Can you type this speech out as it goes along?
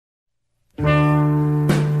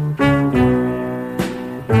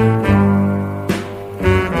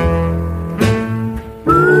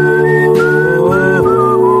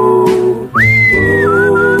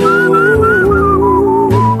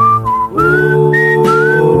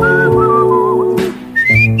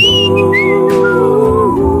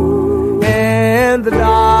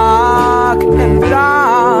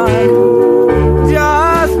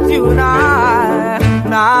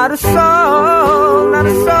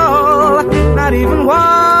not even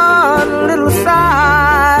one little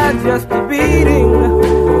sigh, just the beating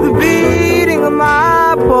of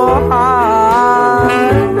my poor heart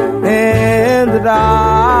in the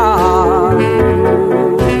dark.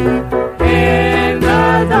 In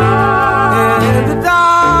the dark, in the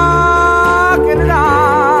dark, in the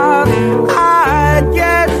dark, I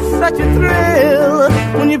get such a thrill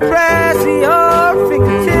when you press your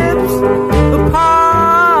fingertips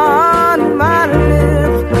upon my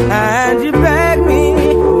lips, and you beg me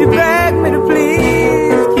to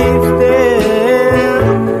please keep still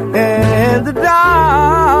in the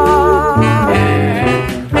dark.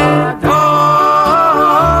 Oh,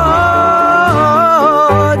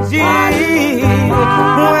 gee,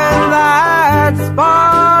 when that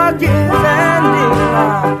spark is ending,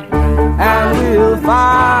 and we'll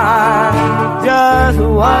find just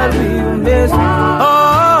what we missed.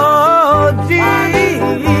 Oh,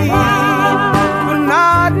 gee, but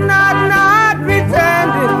not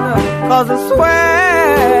pretending, 'cause I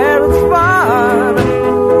swear it's fun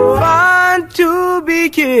to be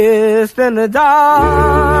kissed in the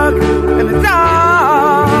dark, in the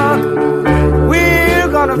dark. We're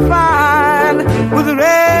gonna find with the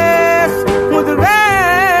rest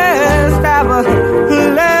have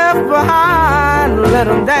left behind. Let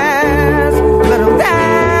them dance,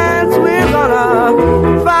 we're gonna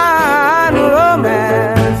find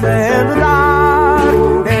romance in the dark,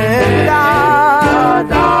 in the dark,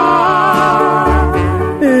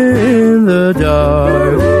 in the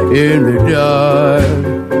dark, in the dark.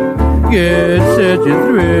 Get such a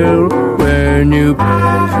thrill when you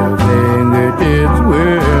press your fingertips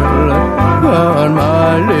will on my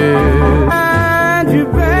lips, and you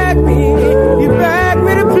beg me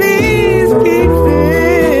to please keep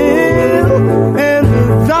still in the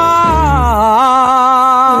dark,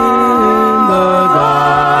 in the dark.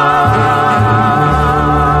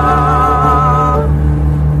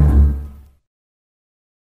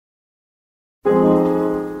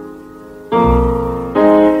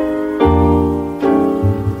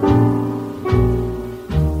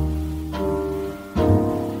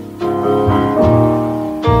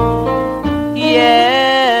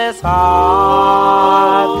 Yes, heartbreaker,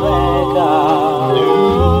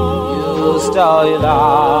 you stole your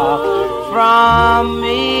love from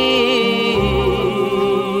me,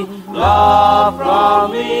 love from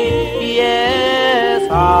me. Yes,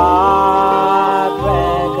 heartbreaker,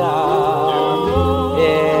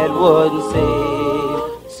 it wouldn't seem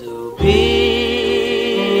to be.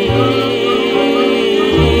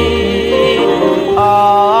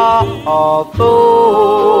 Although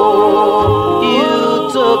you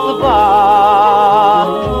took the bar,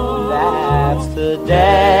 that's the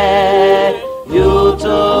day you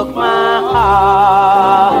took my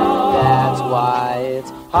heart. That's why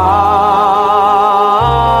it's heartbreaker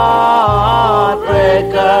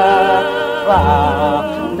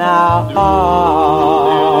from now on.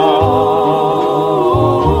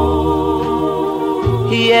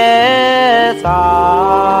 Yes,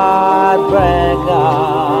 heartbreaker,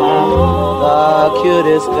 the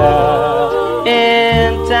cutest girl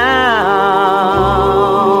in town,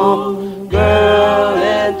 girl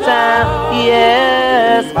in town.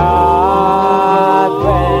 Yes, heartbreaker,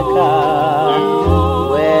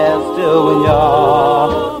 well, still when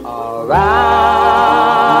you're around,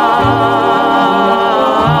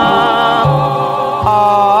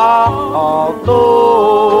 although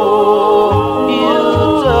you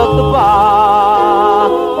took the bar,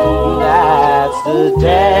 that's the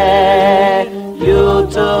day you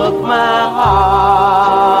took my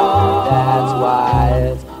heart. That's why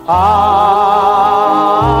it's heartbreaker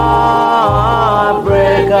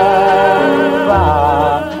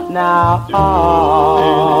from now on.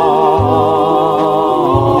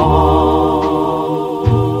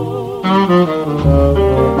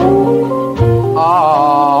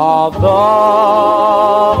 Although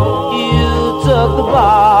you took the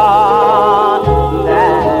bar,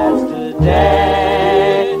 that's the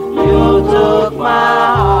day you took my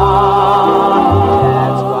heart.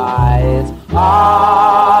 That's why it's heartbreaker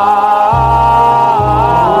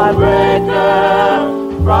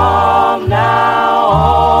from now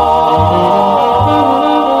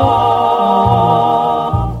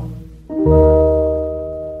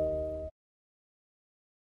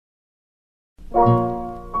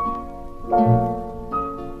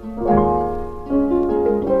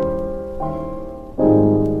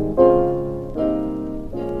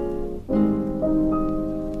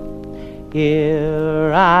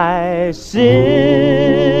Here I sit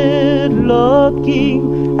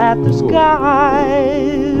looking at the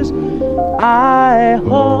skies. I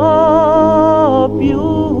hope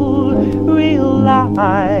you'll realize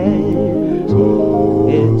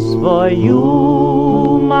for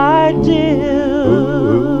you, my dear.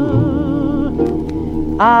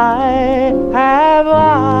 I have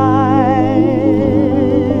eyes.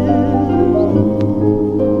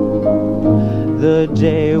 The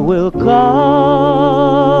day will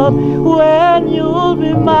come when you'll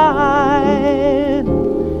be mine,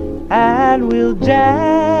 and we'll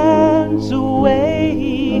dance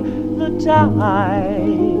away the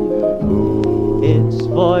time. It's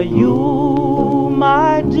for you,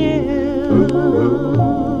 my dear.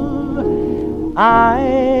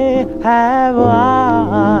 I have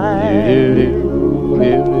eyes.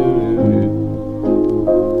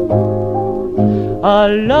 A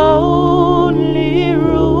lonely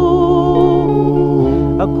room,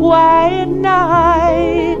 a quiet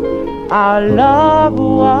night, our loved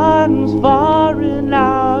ones far and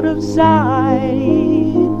out of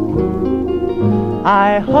sight.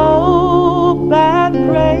 I hope and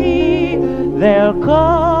pray there'll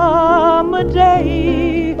come a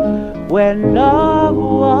day when loved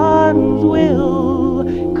ones will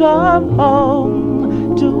come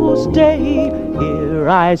home to stay. Here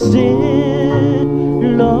I sit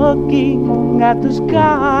looking at the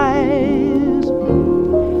skies.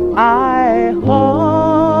 I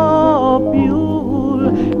hope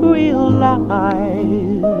you'll realize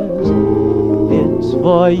it's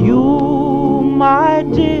for you, my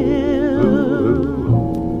dear.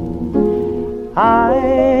 I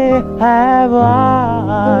have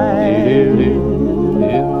eyes.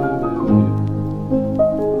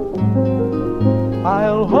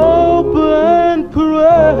 I'll hope and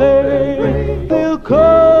pray there'll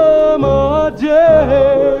come a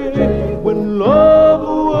day when loved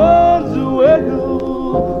ones will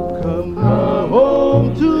come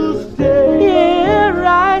home to stay. Here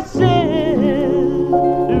I sit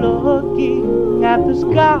looking at the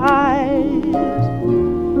skies.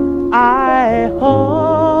 I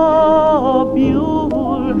hope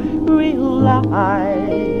you'll realize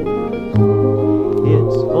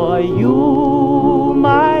it's for you,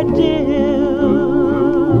 my dear.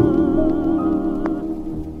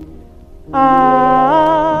 I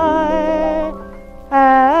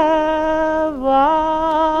have eyes.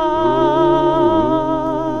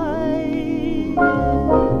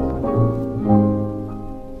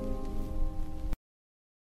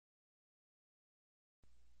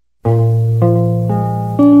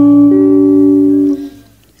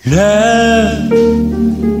 Love,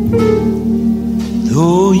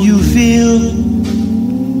 though you feel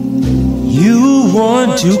you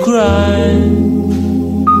want to cry,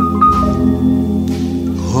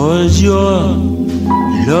 'cause your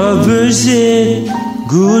lover said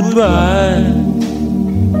goodbye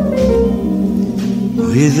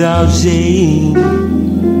without saying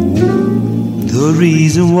the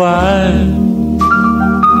reason why.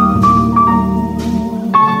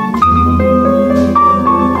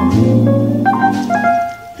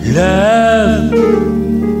 Love,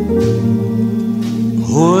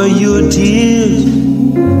 or your tears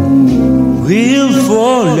will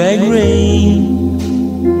fall like rain,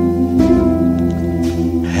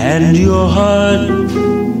 and your heart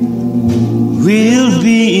will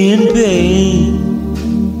be in pain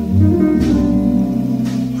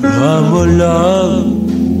from a love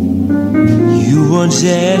you once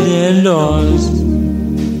had and lost.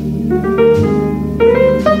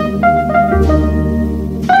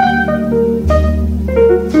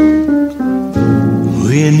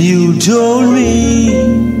 When you told me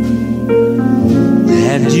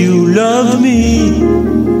that you loved me,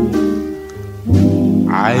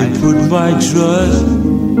 I put my trust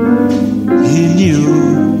in you.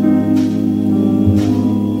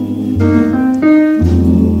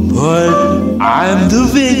 But I'm the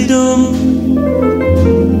victim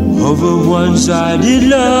of a one-sided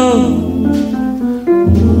love,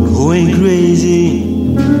 going crazy.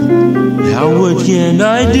 Now what can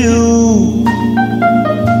I do?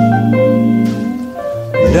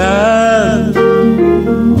 Love,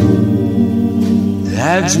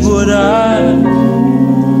 that's what I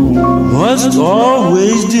must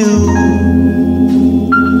always do.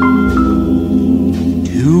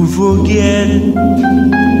 To forget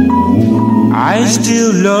I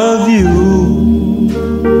still love you.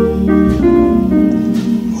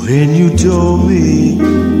 When you told me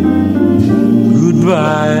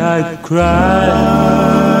goodbye, I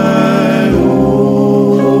cried.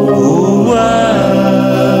 Oh, why?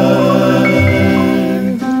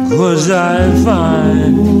 'Cause I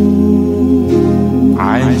find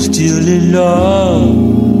I'm still in love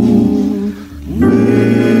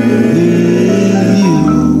with you.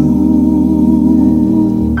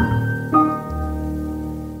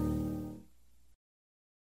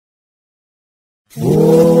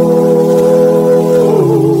 Oh.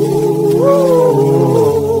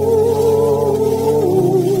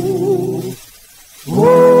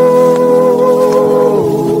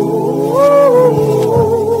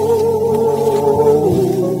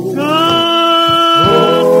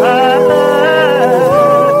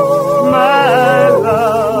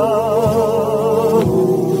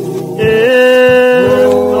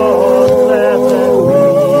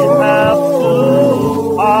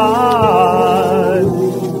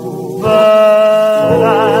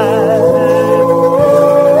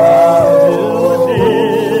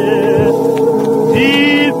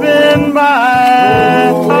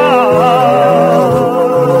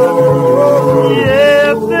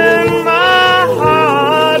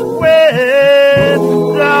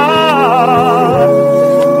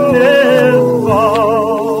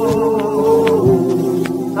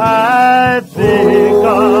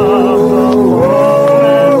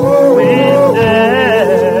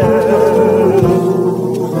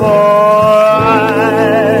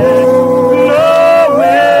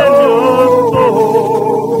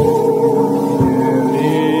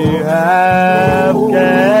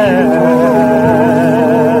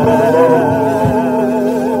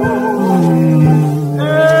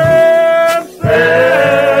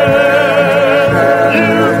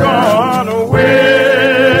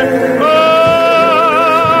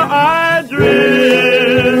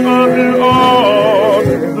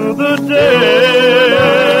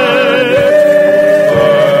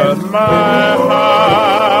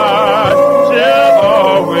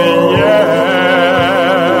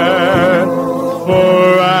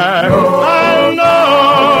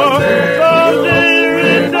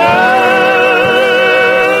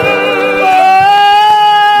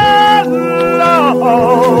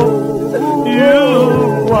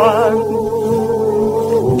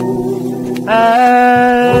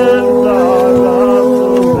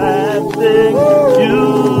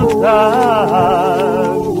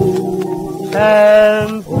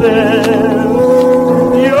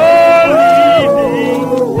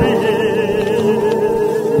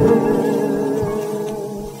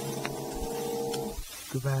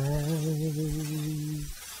 goodbye.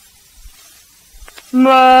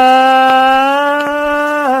 My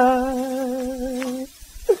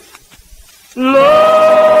Lord.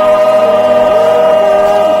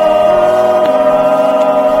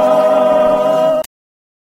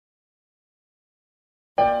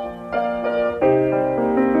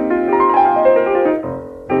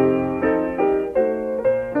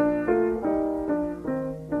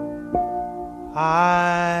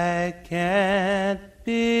 I can't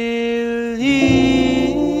believe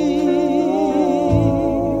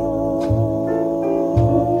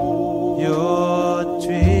you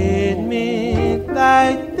treat me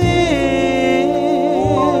like this.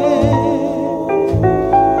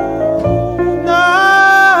 No,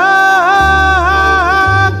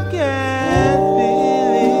 I can't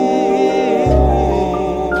believe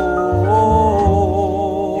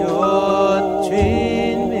you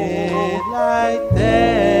treat me like that.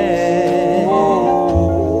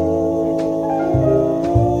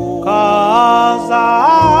 'Cause I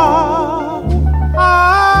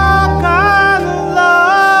got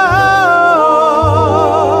love,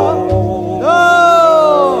 no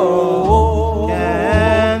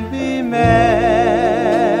can be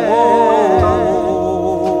mad.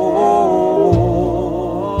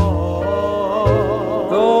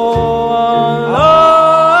 Though a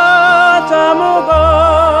long time ago,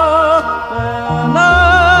 and I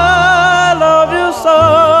love you so,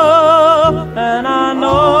 and I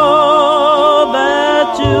know that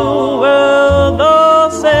you will the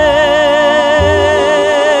same.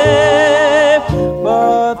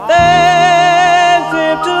 But things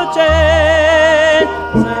seem to change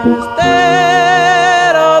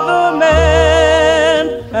instead of the man,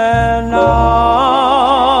 and now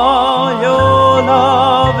your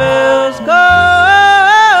love is gone.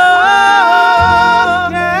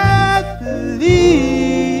 Can't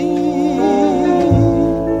believe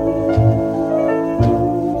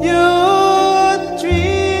you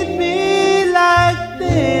treat me like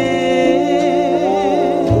this.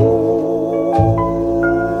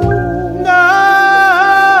 No,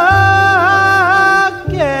 I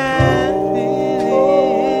can't believe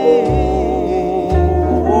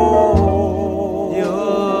you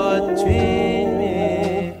treat me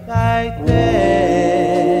like that.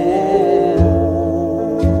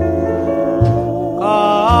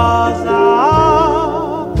 'Cause I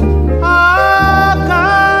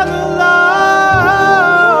got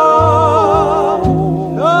love,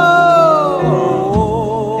 no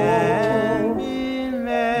can be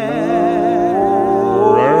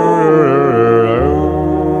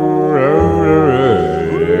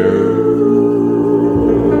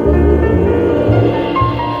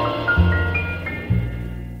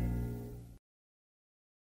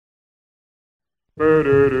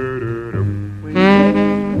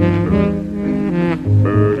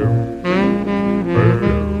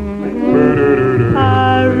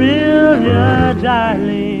I really,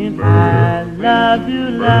 darling, I love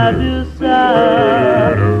you so.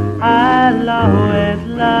 I'll always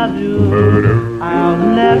love you. I'll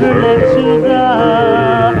never let you go,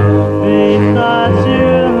 because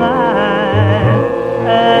you're mine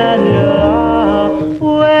and you're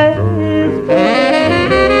always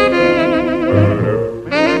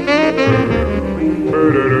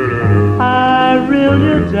I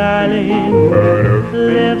really, darling,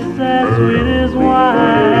 lips as sweet as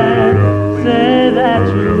wine. Say that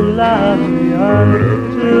you love me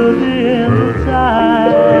until the end of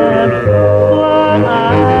time. For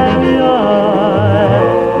I'm yours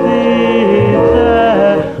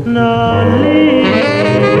eternally.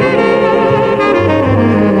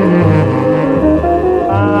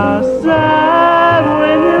 I'll sigh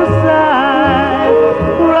when you sigh,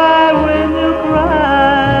 cry when you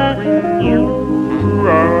cry. You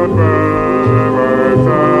are by my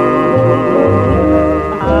side.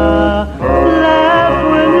 Laugh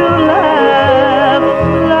when you laugh,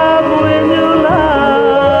 love when you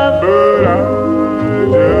love. But I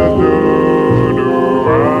just don't know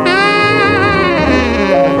why.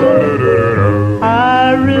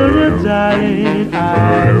 I really, darling, I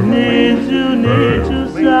need you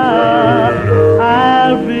so.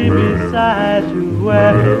 I'll be beside you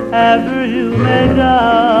wherever you may go.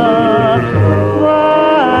 For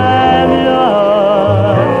I'm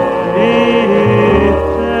yours eternally.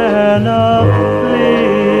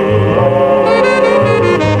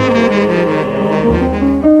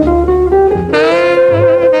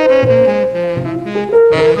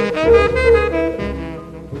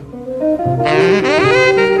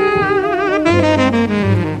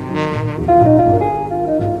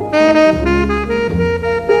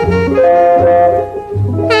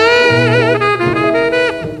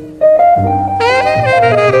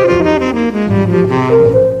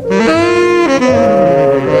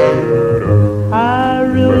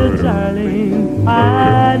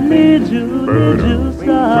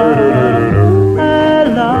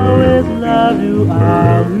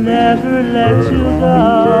 let you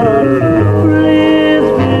down. Please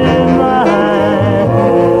be mine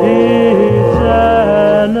eternally.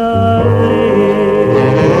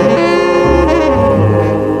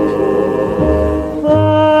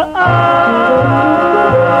 For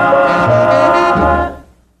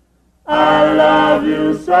I love you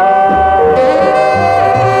so.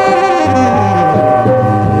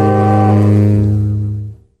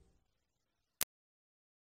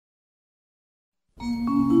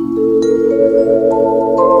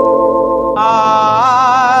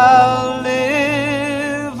 I'll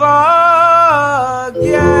live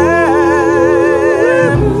again.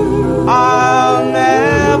 I'll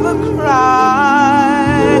never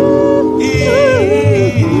cry,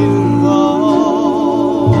 even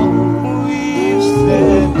though we've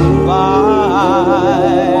said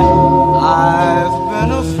goodbye. I've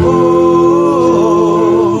been a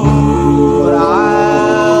fool, but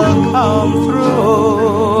I'll come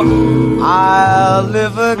through. I'll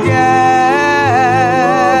live again.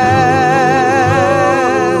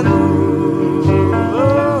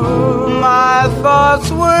 My thoughts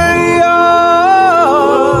were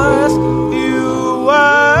yours, you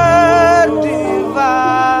were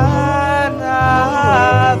divine. I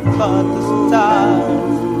thought the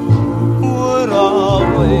stars would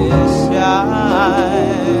always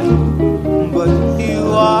shine, but you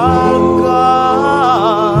are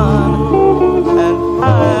gone and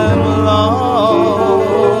I'm alone.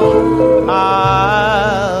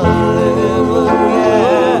 I'll live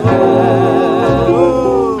again.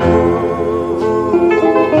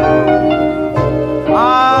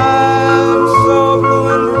 I'm so blue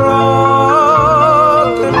and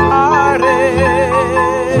broken hearted,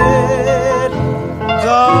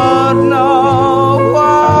 don't know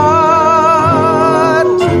what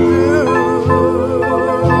to do.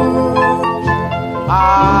 I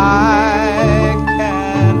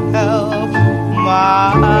can't help my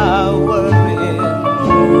worrying,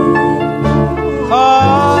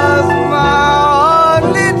 'cause my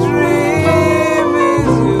only dream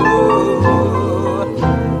is you.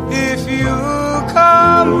 If you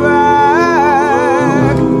come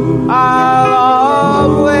back, I'll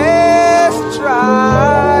always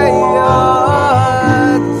try.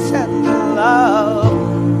 Your tender love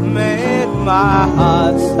made my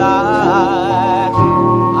heart sigh.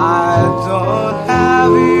 I don't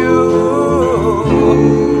have you,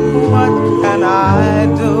 what can I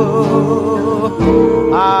do?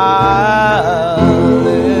 I'll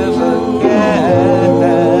live again.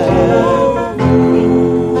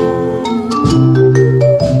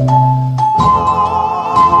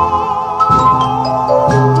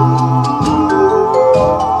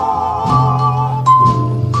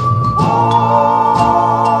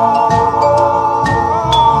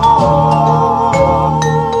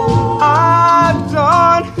 I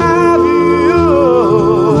don't have you,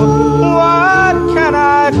 what can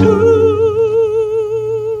I do?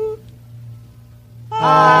 I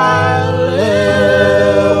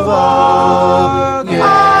live again.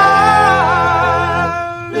 I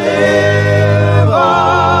live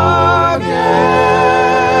again.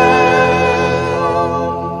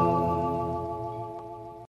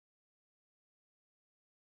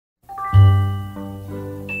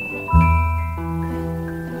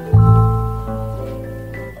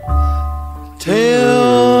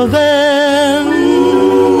 Till then,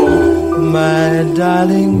 my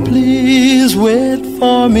darling, please wait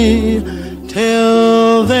for me.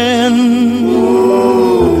 Till then,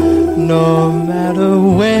 no matter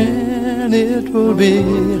when it will be,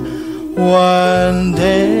 one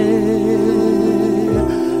day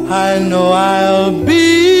I know I'll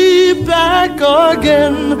be back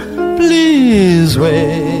again. Please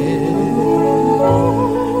wait,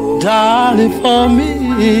 darling, for me.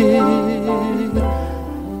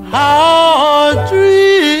 Our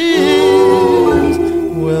dreams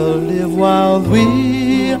will live while we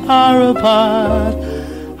are apart.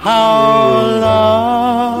 How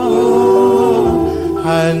long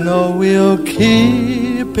I know we'll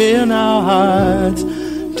keep in our hearts.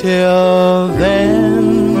 Till then,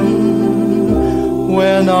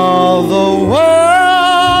 when all the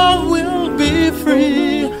world will be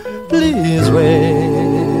free, please wait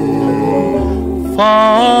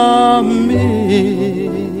for me.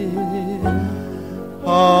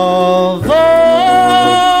 Although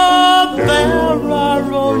there are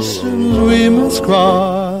oceans we must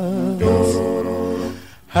cross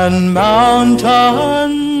and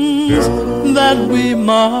mountains that we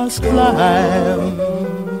must climb,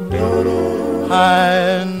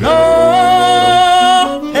 I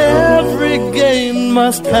know every gain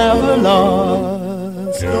must have a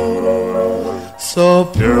loss. So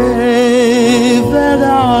pray that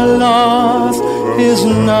our loss is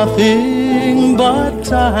nothing but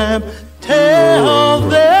time. Till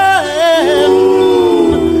then,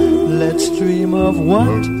 let's dream of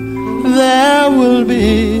what there will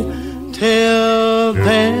be. Till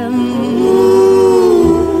then,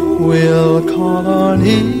 we'll call on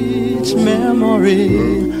each memory.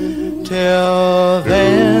 Till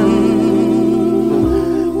then,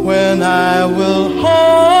 when I will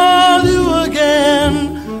hold you again,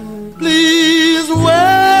 please wait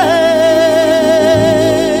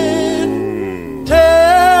till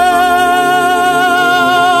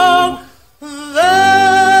then.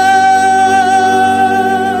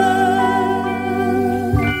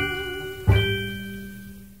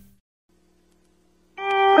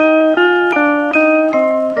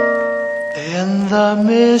 In the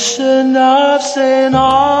mission of St.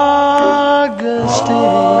 Augustine,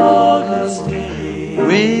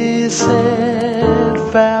 we said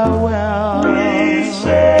farewell.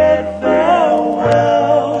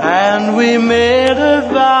 And we made a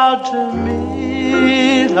vow to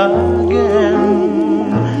meet again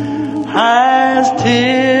as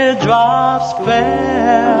teardrops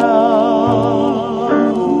fell.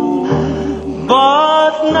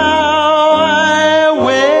 But now I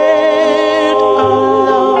wait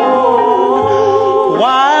alone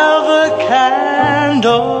while the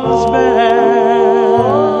candles burn.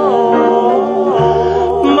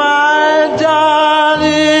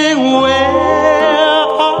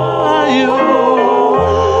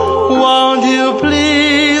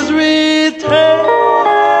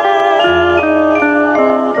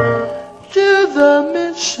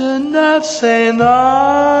 St.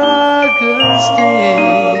 Augustine,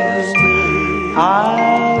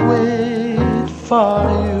 I'll wait for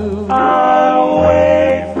you. I'll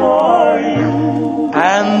wait for you.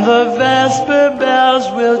 And the vesper bells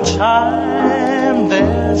will chime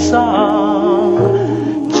their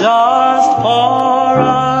song just for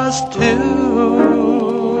us two.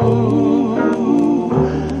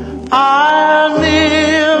 I'll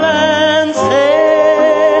kneel and say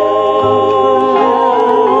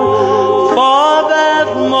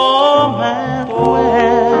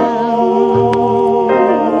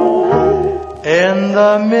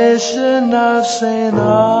the mission of St.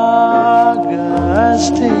 Augustine,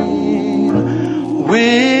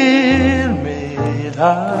 we'll meet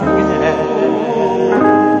again.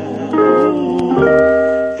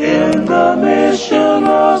 In the mission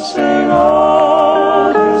of St. Augustine,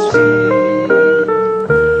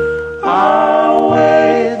 I'll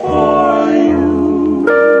wait for you.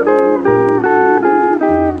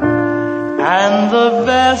 And the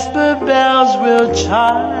vesper bells will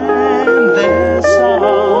chime their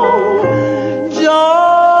song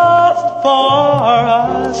just for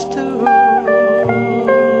us two.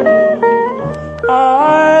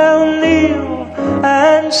 I'll kneel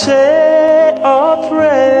and say a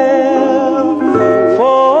prayer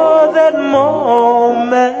for that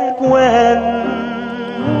moment when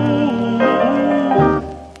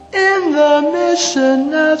in the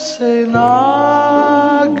mission of St. Augustine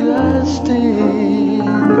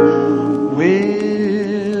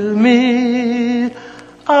we'll meet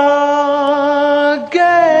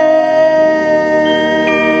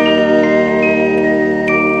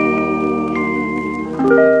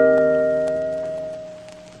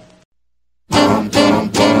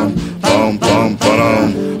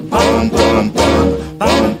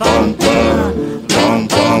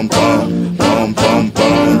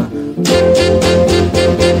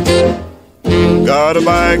Got a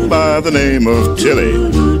bike by the name of Tilly,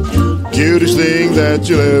 cutest thing that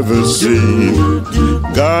you'll ever see.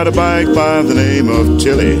 Got a bike by the name of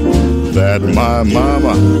Tilly that my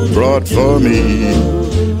mama brought for me.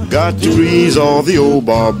 Got to grease all the old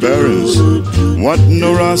barbarians, want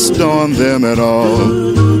no rust on them at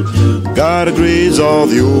all. Gotta grease all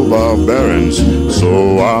the old barbarians,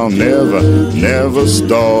 so I'll never, never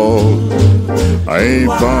stall. I ain't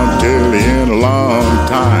pumped Tilly in a long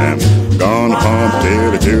time, gonna pump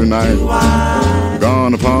Tilly tonight.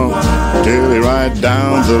 Gonna pump Tilly right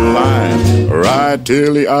down the line, ride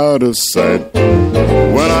Tilly out of sight.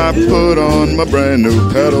 When I put on my brand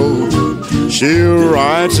new pedal, she'll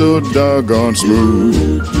ride so doggone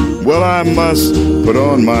smooth. Well, I must put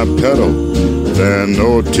on my pedal, then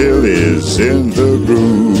old Tilly's in the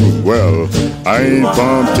groove. Well, I ain't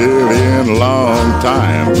pumped Tilly in a long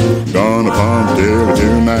time, gonna pump Tilly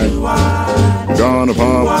tonight. Gonna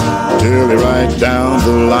pump Tilly right down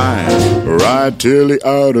the line, ride Tilly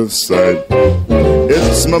out of sight.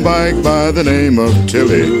 It's my bike by the name of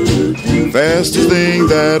Tilly, fastest thing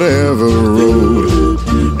that I ever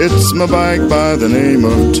rode. It's my bike by the name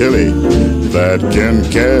of Tilly that can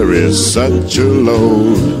carry such a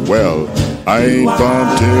load. Well, I ain't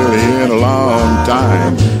pumped Tilly in a long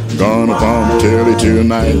time. Gonna pump Tilly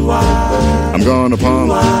tonight. I'm gonna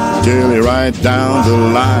pump Tilly right down the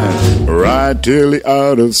line, ride Tilly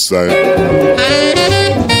out of sight.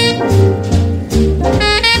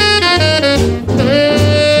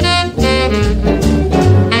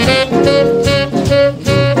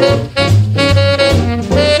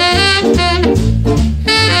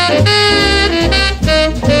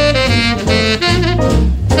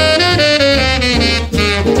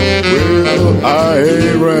 I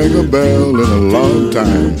ain't rang a bell in a long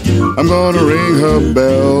time. I'm gonna ring her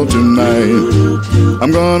bell tonight.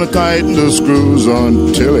 I'm gonna tighten the screws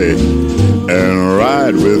on Tilly and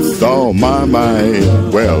ride with all my might.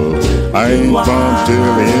 Well, I ain't pumped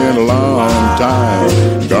Tilly in a long time.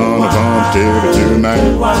 Gonna pump Tilly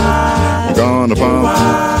tonight. Gonna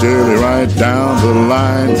pump Tilly right down the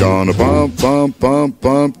line. Gonna pump, pump, pump,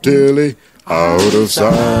 pump Tilly out of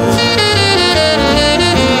sight.